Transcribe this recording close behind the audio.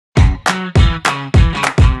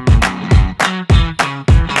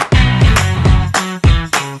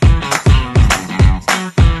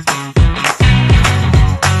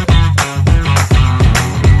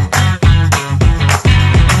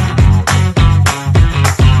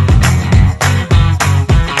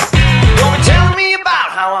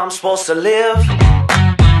supposed to live.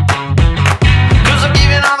 'Cause I'm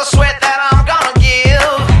giving all the sweat that I'm gonna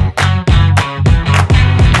give.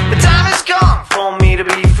 The time has come for me to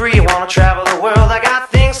be free. I wanna travel the world, I got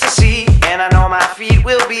things to see, and I know my feet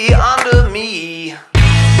will be under me.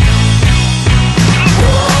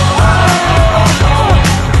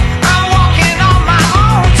 I'm walking on my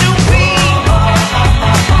own 2 feet,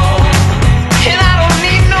 and I don't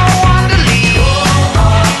need no one to lead.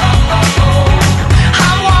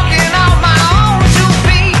 I'm walking on my own 2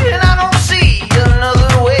 feet, and I don't see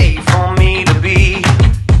another way for me to be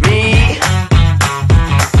me.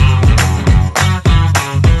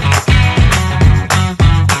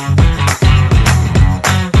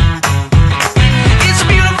 It's a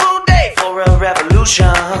beautiful day for a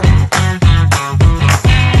revolution.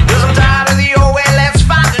 'Cause I'm tired of the old way, let's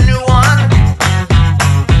find a new one.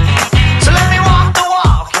 So let me walk the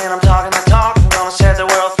walk, and I'm talking the talk. I'm gonna set the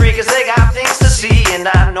world free, 'cause they got things to see, and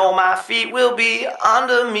I know my feet will be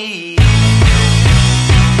under me.